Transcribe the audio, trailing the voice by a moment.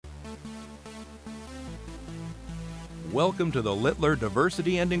Welcome to the Littler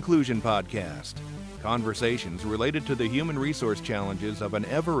Diversity and Inclusion Podcast. Conversations related to the human resource challenges of an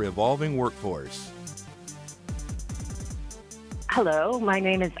ever-evolving workforce. Hello, my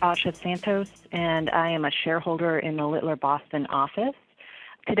name is Asha Santos, and I am a shareholder in the Littler Boston office.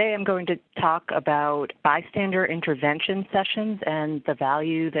 Today I'm going to talk about bystander intervention sessions and the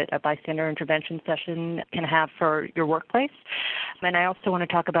value that a bystander intervention session can have for your workplace. And I also want to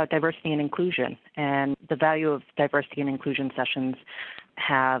talk about diversity and inclusion and the value of diversity and inclusion sessions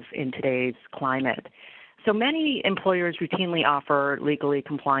have in today's climate. So many employers routinely offer legally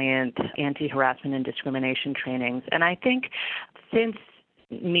compliant anti-harassment and discrimination trainings. And I think since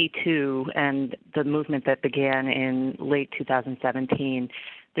Me Too and the movement that began in late 2017,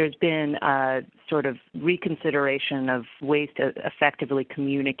 there's been a sort of reconsideration of ways to effectively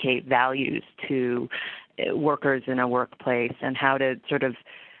communicate values to workers in a workplace and how to sort of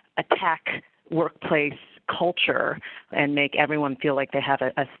attack workplace culture and make everyone feel like they have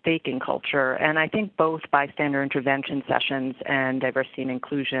a stake in culture. And I think both bystander intervention sessions and diversity and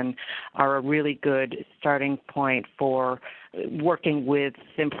inclusion are a really good starting point for working with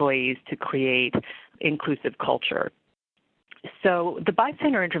employees to create inclusive culture. So the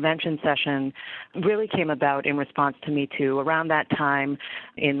bystander intervention session really came about in response to Me Too. Around that time,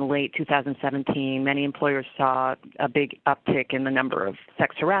 in late 2017, many employers saw a big uptick in the number of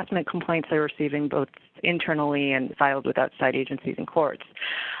sex harassment complaints they were receiving, both internally and filed with outside agencies and courts.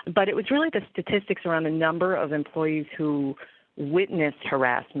 But it was really the statistics around the number of employees who witnessed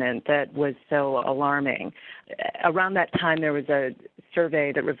harassment that was so alarming. Around that time, there was a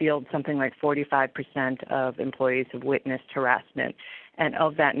survey that revealed something like 45% of employees have witnessed harassment. And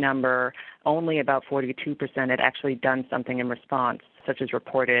of that number, only about 42% had actually done something in response, such as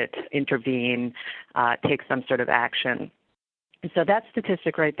report it, intervene, take some sort of action. And so that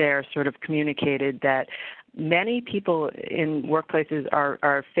statistic right there sort of communicated that many people in workplaces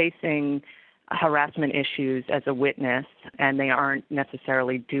are facing harassment issues as a witness, and they aren't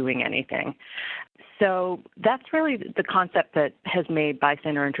necessarily doing anything. So that's really the concept that has made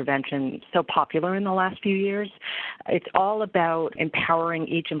bystander intervention so popular in the last few years. It's all about empowering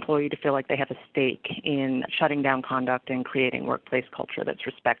each employee to feel like they have a stake in shutting down conduct and creating workplace culture that's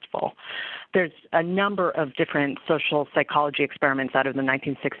respectful. There's a number of different social psychology experiments out of the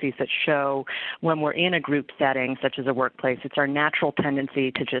 1960s that show when we're in a group setting, such as a workplace, it's our natural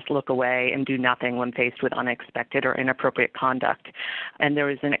tendency to just look away and do nothing when faced with unexpected or inappropriate conduct. And there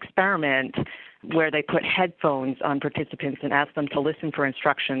was an experiment where they put headphones on participants and asked them to listen for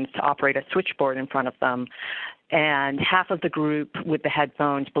instructions to operate a switchboard in front of them. And half of the group with the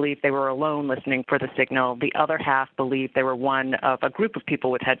headphones believed they were alone listening for the signal. The other half believed they were one of a group of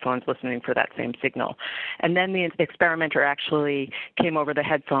people with headphones listening for that same signal. And then the experimenter actually came over the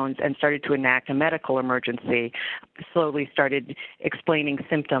headphones and started to enact a medical emergency, slowly started explaining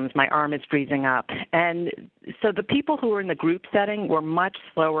symptoms. My arm is freezing up. And so the people who were in the group setting were much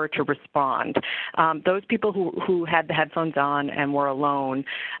slower to respond. Those people who had the headphones on and were alone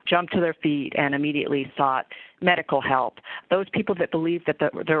jumped to their feet and immediately sought medical help. Those people that believed that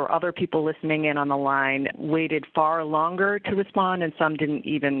there were other people listening in on the line waited far longer to respond, and some didn't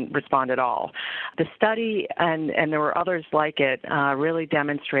even respond at all. The study, and there were others like it, really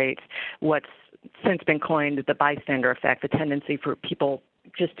demonstrates what's since been coined the bystander effect, the tendency for people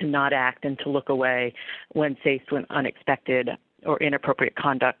just to not act and to look away when faced with unexpected or inappropriate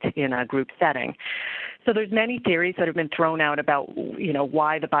conduct in a group setting. So there's many theories that have been thrown out about,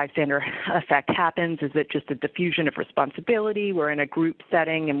 why the bystander effect happens. Is it just a diffusion of responsibility? We're in a group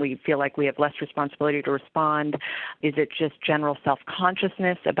setting and we feel like we have less responsibility to respond. Is it just general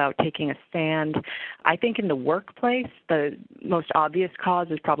self-consciousness about taking a stand? I think in the workplace, the most obvious cause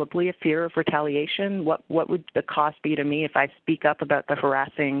is probably a fear of retaliation. What would the cost be to me if I speak up about the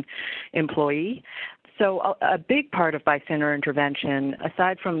harassing employee? So a big part of bystander intervention,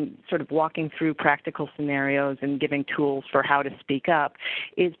 aside from sort of walking through practical scenarios and giving tools for how to speak up,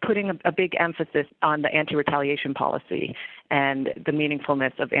 is putting a big emphasis on the anti-retaliation policy and the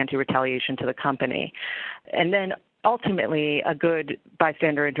meaningfulness of anti-retaliation to the company. And then ultimately, a good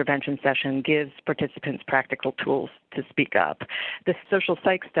bystander intervention session gives participants practical tools to speak up. The social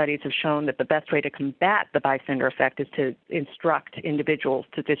psych studies have shown that the best way to combat the bystander effect is to instruct individuals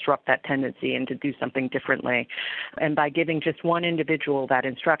to disrupt that tendency and to do something differently. And by giving just one individual that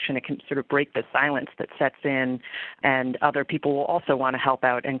instruction, it can sort of break the silence that sets in, and other people will also want to help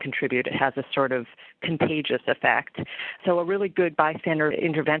out and contribute. It has a sort of contagious effect. So a really good bystander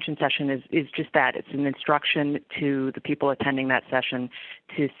intervention session is just that. It's an instruction to the people attending that session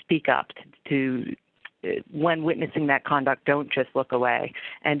to speak up, to when witnessing that conduct, don't just look away.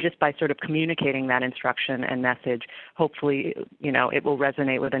 And just by sort of communicating that instruction and message, hopefully, it will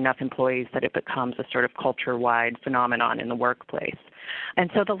resonate with enough employees that it becomes a sort of culture-wide phenomenon in the workplace. And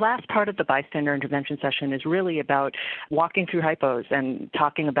so the last part of the bystander intervention session is really about walking through hypos and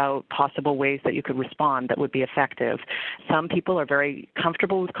talking about possible ways that you could respond that would be effective. Some people are very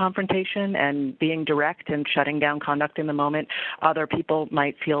comfortable with confrontation and being direct and shutting down conduct in the moment. Other people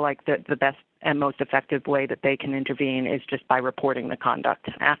might feel like the best and most effective way that they can intervene is just by reporting the conduct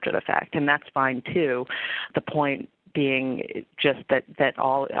after the fact, and that's fine too. The point being just that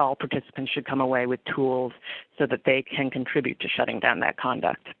all participants should come away with tools so that they can contribute to shutting down that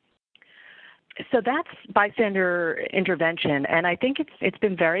conduct. So that's bystander intervention, and I think it's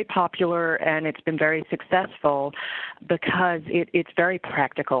been very popular and it's been very successful because it's very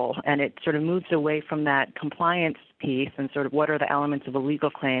practical, and it sort of moves away from that compliance piece and sort of what are the elements of a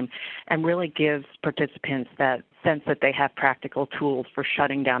legal claim, and really gives participants that sense that they have practical tools for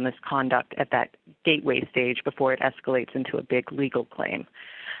shutting down this conduct at that gateway stage before it escalates into a big legal claim.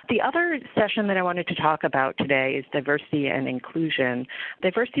 The other session that I wanted to talk about today is diversity and inclusion.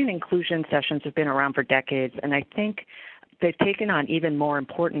 Diversity and inclusion sessions have been around for decades, and I think they've taken on even more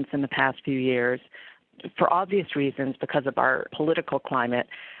importance in the past few years for obvious reasons because of our political climate.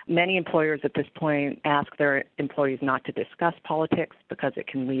 Many employers at this point ask their employees not to discuss politics because it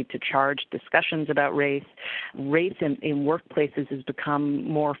can lead to charged discussions about race. Race in workplaces has become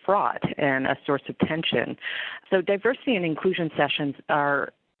more fraught and a source of tension. So diversity and inclusion sessions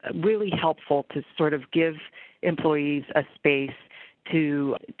are really helpful to sort of give employees a space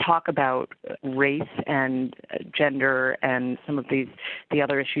to talk about race and gender and some of the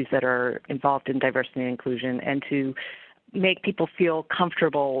other issues that are involved in diversity and inclusion, and to make people feel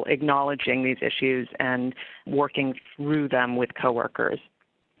comfortable acknowledging these issues and working through them with coworkers.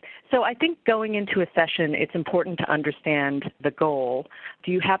 So I think going into a session, it's important to understand the goal.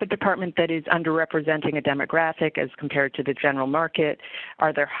 Do you have a department that is underrepresenting a demographic as compared to the general market?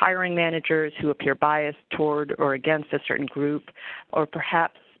 Are there hiring managers who appear biased toward or against a certain group? Or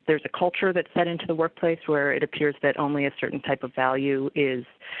perhaps there's a culture that's set into the workplace where it appears that only a certain type of value is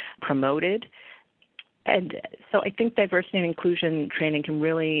promoted. And so I think diversity and inclusion training can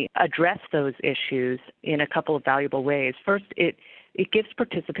really address those issues in a couple of valuable ways. First, it gives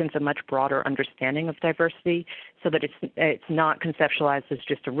participants a much broader understanding of diversity so that it's not conceptualized as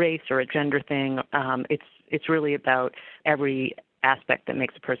just a race or a gender thing. It's really about every aspect that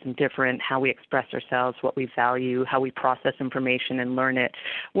makes a person different, how we express ourselves, what we value, how we process information and learn it,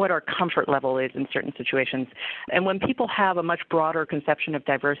 what our comfort level is in certain situations. And when people have a much broader conception of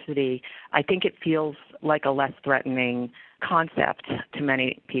diversity, I think it feels like a less threatening concept to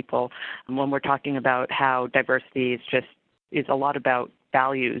many people when we're talking about how diversity is a lot about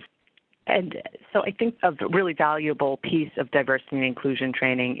values. And so I think a really valuable piece of diversity and inclusion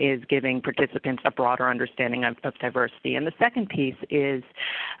training is giving participants a broader understanding of diversity. And the second piece is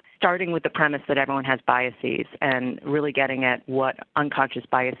starting with the premise that everyone has biases and really getting at what unconscious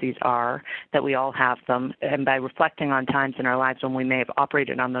biases are, that we all have them. And by reflecting on times in our lives when we may have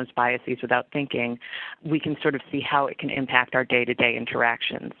operated on those biases without thinking, we can sort of see how it can impact our day-to-day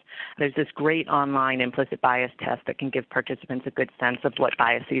interactions. There's this great online implicit bias test that can give participants a good sense of what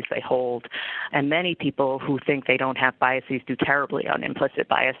biases they hold. And many people who think they don't have biases do terribly on implicit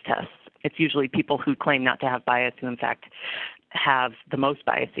bias tests. It's usually people who claim not to have bias who, in fact, have the most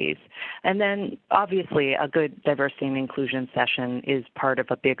biases. And then, obviously, a good diversity and inclusion session is part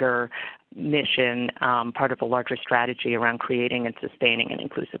of a bigger mission, part of a larger strategy around creating and sustaining an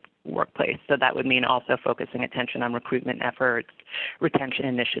inclusive workplace. So that would mean also focusing attention on recruitment efforts, retention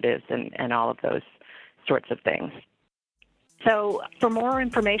initiatives, and all of those sorts of things. So for more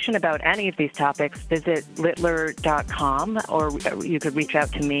information about any of these topics, visit littler.com, or you could reach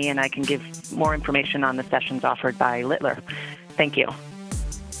out to me and I can give more information on the sessions offered by Littler. Thank you.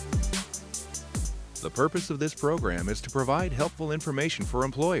 The purpose of this program is to provide helpful information for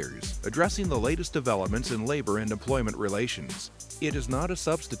employers, addressing the latest developments in labor and employment relations. It is not a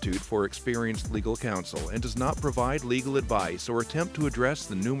substitute for experienced legal counsel and does not provide legal advice or attempt to address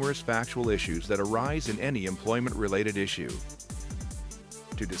the numerous factual issues that arise in any employment-related issue.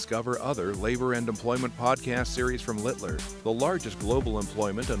 To discover other labor and employment podcast series from Littler, the largest global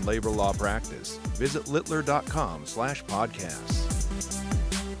employment and labor law practice, visit littler.com/podcasts.